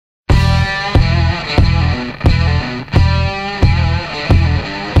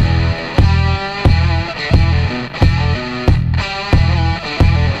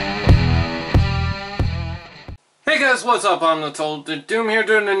what's up? I'm the Total Doom here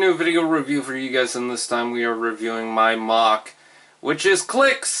doing a new video review for you guys, and this time we are reviewing my MOC, which is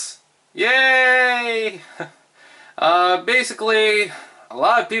Klix! Yay! Basically, a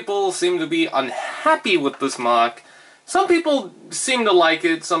lot of people seem to be unhappy with this MOC. Some people seem to like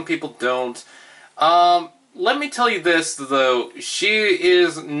it, some people don't. Let me tell you this, though. She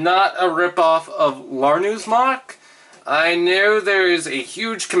is not a ripoff of Larnu's MOC. I know there is a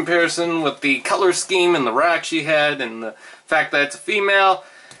huge comparison with the color scheme and the rack she had and the fact that it's a female.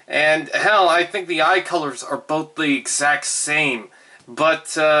 And hell, I think the eye colors are both the exact same.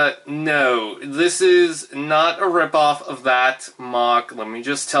 But no, this is not a ripoff of that MOC. Let me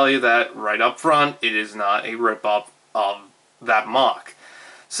just tell you that right up front. It is not a ripoff of that MOC.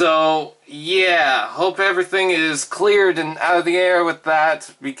 So, yeah, hope everything is cleared and out of the air with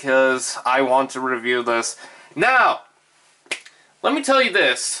that, because I want to review this. Now, let me tell you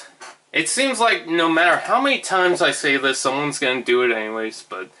this. It seems like no matter how many times I say this, someone's gonna do it anyways,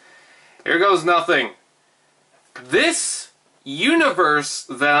 but here goes nothing. This universe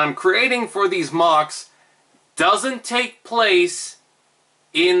that I'm creating for these MOCs doesn't take place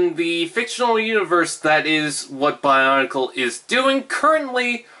in the fictional universe that is what Bionicle is doing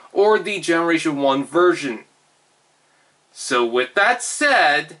currently, or the Generation 1 version. So with that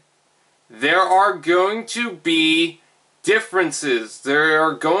said, there are going to be differences. There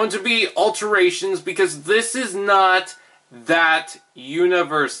are going to be alterations, because this is not that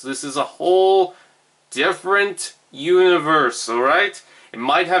universe. This is a whole different universe, alright? It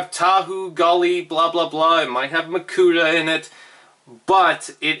might have Tahu, Gully, blah blah blah. It might have Makuta in it.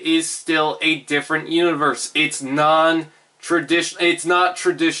 But it is still a different universe. It's non-traditional. It's not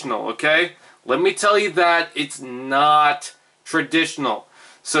traditional, okay? Let me tell you that it's not traditional.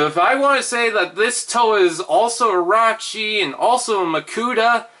 So if I want to say that this Toa is also a Rachi and also a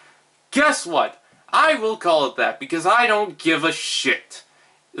Makuta, guess what? I will call it that, because I don't give a shit.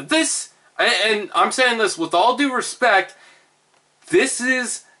 This, and I'm saying this with all due respect, this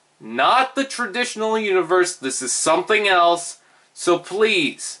is not the traditional universe. This is something else. So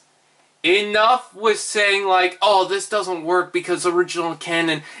please, enough with saying like, oh, this doesn't work because original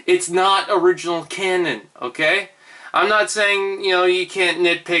canon. It's not original canon, okay? I'm not saying, you know, you can't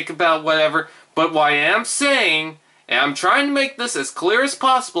nitpick about whatever, but what I am saying, and I'm trying to make this as clear as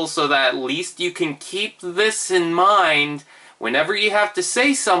possible so that at least you can keep this in mind whenever you have to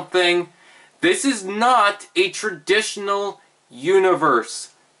say something, this is not a traditional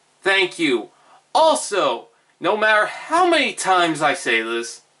universe. Thank you. Also, no matter how many times I say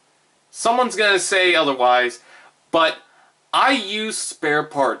this, someone's gonna say otherwise, but I use spare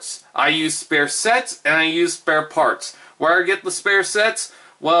parts. I use spare sets and I use spare parts. Where I get the spare sets?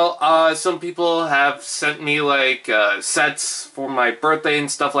 Well, some people have sent me like sets for my birthday and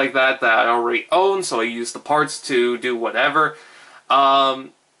stuff like that I already own, so I use the parts to do whatever.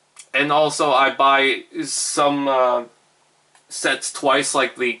 And also I buy some sets twice,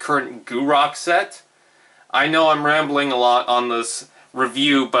 like the current Gurok set. I know I'm rambling a lot on this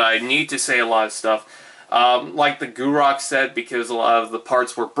review, but I need to say a lot of stuff. Like the Gurok set, because a lot of the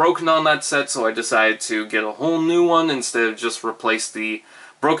parts were broken on that set, so I decided to get a whole new one instead of just replace the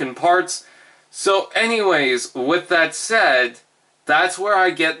broken parts. So anyways, with that said, that's where I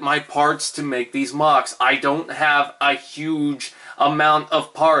get my parts to make these MOCs. I don't have a huge amount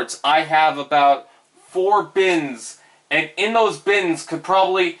of parts. I have about 4 bins, and in those bins could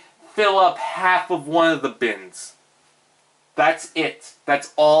probably fill up half of one of the bins. That's it.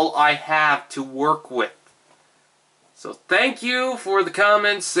 That's all I have to work with. So thank you for the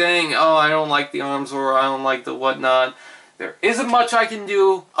comments saying, oh, I don't like the arms or I don't like the whatnot. There isn't much I can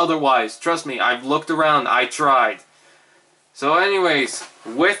do otherwise. Trust me, I've looked around. I tried. So anyways,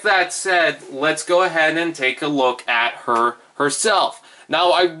 with that said, let's go ahead and take a look at her herself.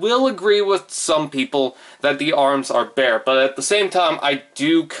 Now, I will agree with some people that the arms are bare, but at the same time, I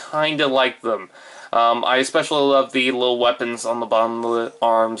do kind of like them. I especially love the little weapons on the bottom of the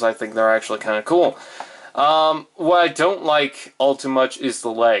arms. I think they're actually kind of cool. What I don't like all too much is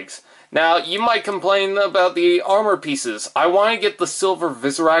the legs. Now, you might complain about the armor pieces. I want to get the silver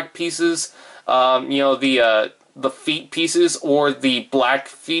Visorak pieces, you know, the feet pieces, or the black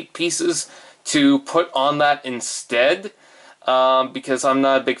feet pieces to put on that instead. Because I'm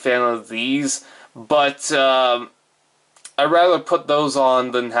not a big fan of these, but I'd rather put those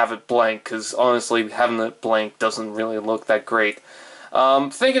on than have it blank, because honestly, having it blank doesn't really look that great.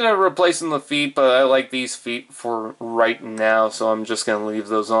 Thinking of replacing the feet, but I like these feet for right now, so I'm just gonna leave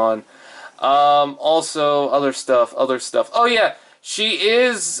those on. Also, other stuff. Oh yeah, she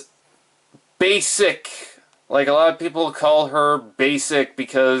is basic. Like, a lot of people call her basic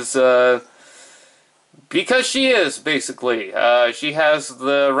because, Because she is, basically. She has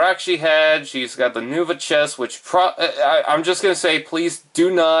the Rakshi head, she's got the Nuva chest, which I'm just gonna say, please do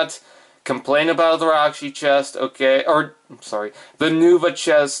not complain about the Rakshi chest, okay? Or, I'm sorry, the Nuva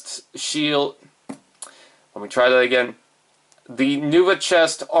chest shield. Let me try that again. The Nuva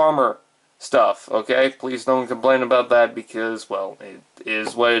chest armor stuff, okay? Please don't complain about that because, well, it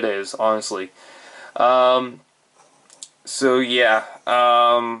is what it is, honestly. So yeah,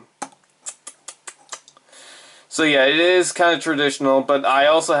 it is kind of traditional, but I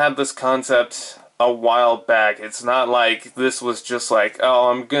also had this concept a while back. It's not like this was just like, oh,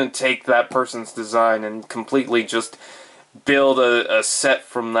 I'm gonna take that person's design and completely just build a set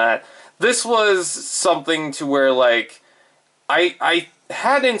from that. This was something to where, like, I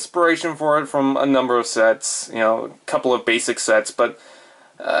had inspiration for it from a number of sets, you know, a couple of basic sets, but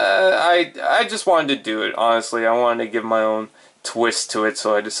I just wanted to do it, honestly. I wanted to give my own twist to it,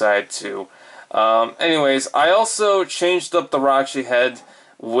 so I decided to. Anyways, I also changed up the Rakshi head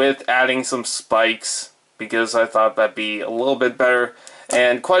with adding some spikes, because I thought that'd be a little bit better.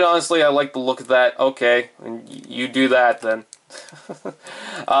 And quite honestly, I like the look of that. Okay, you do that then.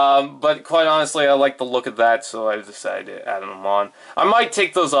 But quite honestly, I like the look of that, so I decided to add them on. I might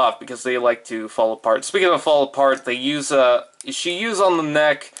take those off because they like to fall apart. Speaking of fall apart, she used on the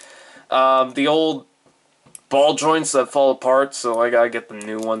neck the old ball joints that fall apart, so I gotta get the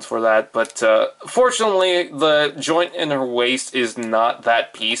new ones for that. But fortunately, the joint in her waist is not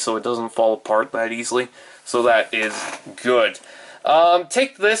that piece, so it doesn't fall apart that easily. So that is good.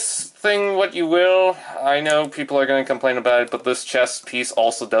 Take this thing what you will. I know people are going to complain about it, but this chest piece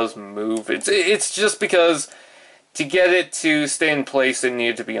also does move. It's just because to get it to stay in place, it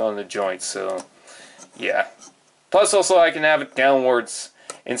needed to be on the joint, so yeah. Plus also I can have it downwards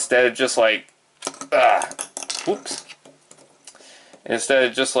instead of just like, oops. Instead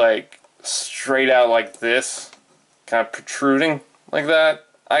of just like straight out like this, kind of protruding like that.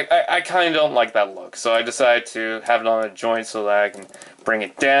 I kind of don't like that look, so I decided to have it on a joint so that I can bring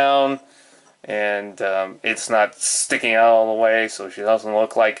it down, and it's not sticking out all the way, so she doesn't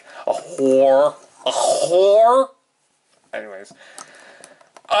look like a whore. A whore? Anyways.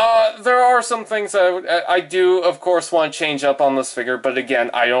 There are some things that I do, of course, want to change up on this figure, but again,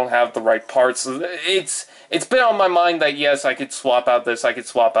 I don't have the right parts. It's been on my mind that, yes, I could swap out this, I could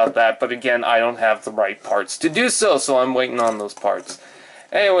swap out that, but again, I don't have the right parts to do so, so I'm waiting on those parts.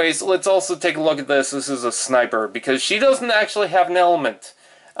 Anyways, let's also take a look at this. This is a sniper, because she doesn't actually have an element.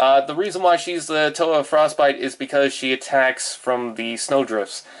 The reason why she's the Toa of Frostbite is because she attacks from the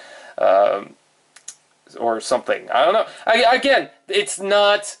snowdrifts. Or something. I don't know. Again, it's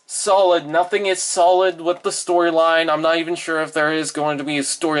not solid. Nothing is solid with the storyline. I'm not even sure if there is going to be a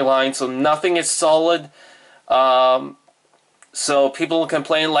storyline, so nothing is solid. So people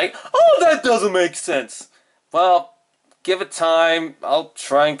complain like, oh, that doesn't make sense. Well, give it time. I'll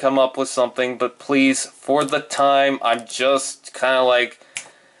try and come up with something, but please, for the time, I'm just kind of like,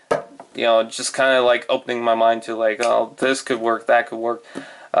 you know, just kind of like opening my mind to like, oh, this could work, that could work.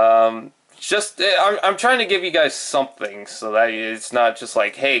 I'm trying to give you guys something so that it's not just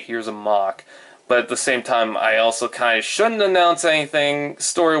like, hey, here's a mock. But at the same time, I also kind of shouldn't announce anything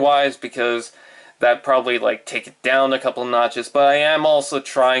story-wise because that probably like take it down a couple notches. But I am also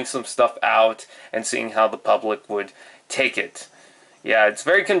trying some stuff out and seeing how the public would take it. Yeah, it's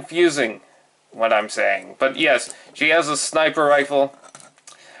very confusing what I'm saying. But yes, she has a sniper rifle.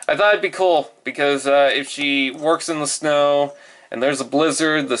 I thought it'd be cool because if she works in the snow and there's a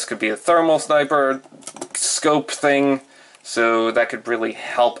blizzard, this could be a thermal sniper scope thing, so that could really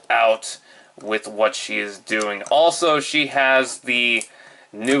help out with what she is doing. Also, she has the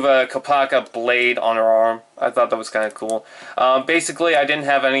Nuva Kopaka blade on her arm. I thought that was kind of cool. Basically, I didn't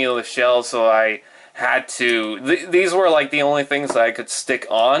have any of the shells, so I had to... these were like the only things that I could stick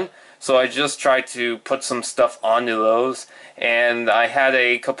on, so I just tried to put some stuff onto those, and I had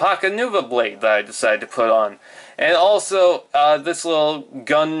a Kopaka Nuva blade that I decided to put on. And also, this little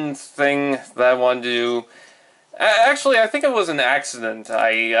gun thing that I wanted to do... Actually, I think it was an accident.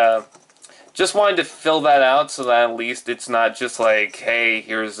 I just wanted to fill that out so that at least it's not just like, hey,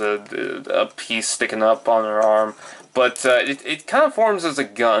 here's a piece sticking up on her arm. But it kind of forms as a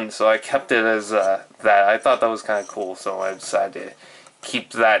gun, so I kept it as that. I thought that was kind of cool, so I decided to keep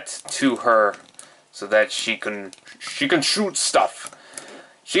that to her so that she can shoot stuff.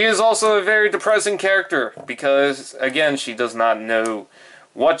 She is also a very depressing character because, again, she does not know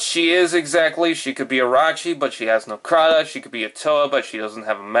what she is exactly. She could be a Rakshi, but she has no Krata. She could be a Toa, but she doesn't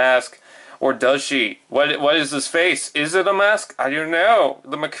have a mask. Or does she? What is this face? Is it a mask? I don't know.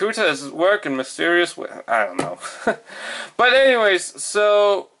 The Makutas work in mysterious ways. I don't know. But anyways,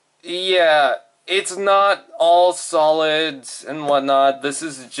 so, yeah. it's not all solid and whatnot. This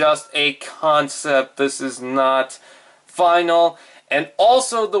is just a concept. This is not final. And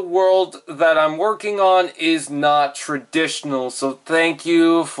also the world that I'm working on is not traditional. So thank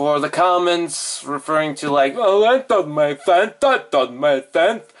you for the comments referring to like, oh, that doesn't make sense, that doesn't make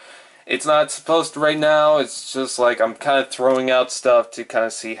sense. It's not supposed to right now. It's just like I'm kind of throwing out stuff to kind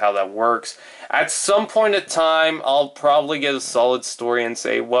of see how that works. At some point in time, I'll probably get a solid story and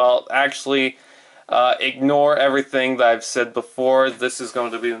say, well, actually, ignore everything that I've said before. This is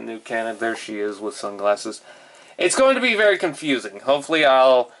going to be the new canon. There she is with sunglasses. It's going to be very confusing. Hopefully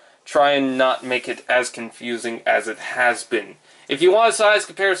I'll try and not make it as confusing as it has been. If you want a size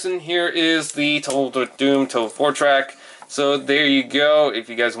comparison, here is the Total Doom Total 4 track. So there you go, if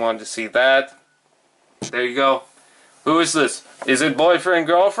you guys wanted to see that. There you go. Who is this? Is it boyfriend,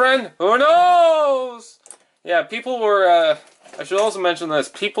 girlfriend? Who knows? Yeah, people were, I should also mention this,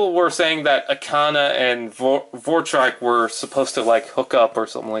 people were saying that Akana and Vortrak were supposed to like hook up or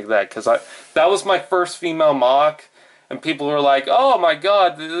something like that, because that was my first female MOC, and people were like, oh my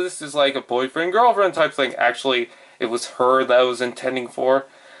god, this is like a boyfriend-girlfriend type thing. Actually, it was her that I was intending for.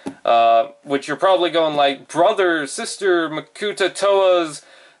 Which you're probably going like, brother, sister, Makuta Toas,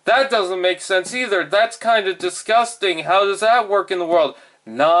 that doesn't make sense either. That's kind of disgusting. How does that work in the world?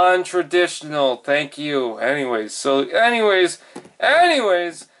 Non-traditional, thank you. Anyways,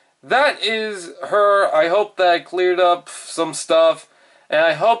 that is her. I hope that I cleared up some stuff, and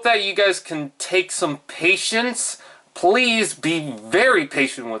I hope that you guys can take some patience. Please be very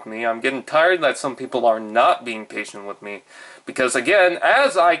patient with me. I'm getting tired that some people are not being patient with me. Because again,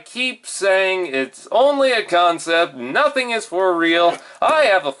 as I keep saying, it's only a concept, nothing is for real. I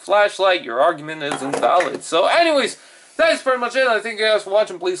have a flashlight, your argument is invalid. So anyways, that's pretty much it. I thank you guys for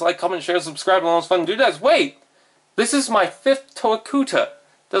watching. Please like, comment, share, subscribe, and all those fun doodads. Wait! This is my 5th Kuta.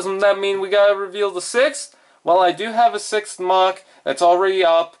 Doesn't that mean we gotta reveal the 6th? Well, I do have a 6th MOC that's already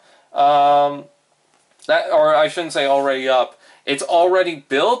up. Or I shouldn't say already up. It's already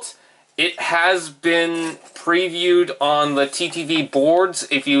built. It has been previewed on the TTV boards.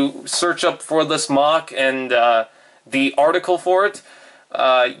 If you search up for this MOC and the article for it,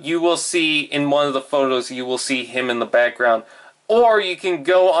 you will see in one of the photos, you will see him in the background. Or you can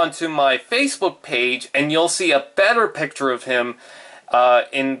go onto my Facebook page and you'll see a better picture of him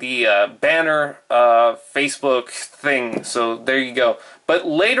in the banner Facebook thing. So there you go. But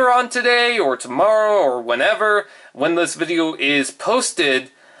later on today or tomorrow or whenever, when this video is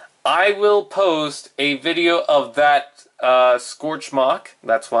posted, I will post a video of that Scorch MOC.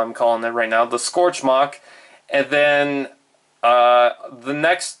 That's what I'm calling it right now, the Scorch MOC. And then the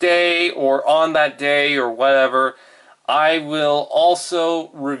next day or on that day or whatever, I will also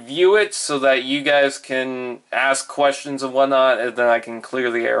review it so that you guys can ask questions and whatnot, and then I can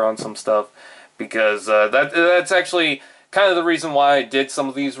clear the air on some stuff. Because that's actually kind of the reason why I did some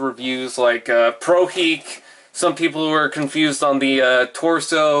of these reviews, like Proheek. Some people were confused on the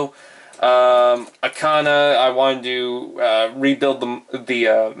torso. Akana, I wanted to rebuild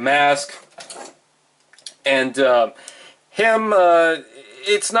the mask. And him,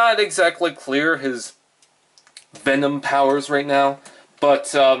 it's not exactly clear his venom powers right now.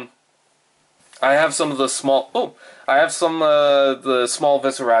 But I have some of the small... I have some the small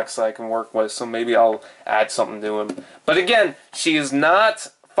Viscerax I can work with, so maybe I'll add something to him. But again, she is not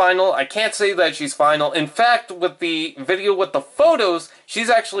final. I can't say that she's final. In fact, with the video with the photos, she's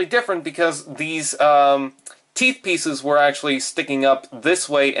actually different because these teeth pieces were actually sticking up this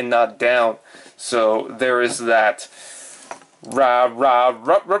way and not down. So there is that. Anyway,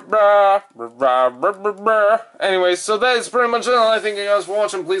 so that is pretty much it. I thank you guys for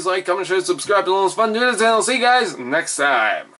watching. Please like, comment, share, subscribe to all those fun dudes, and I'll see you guys next time.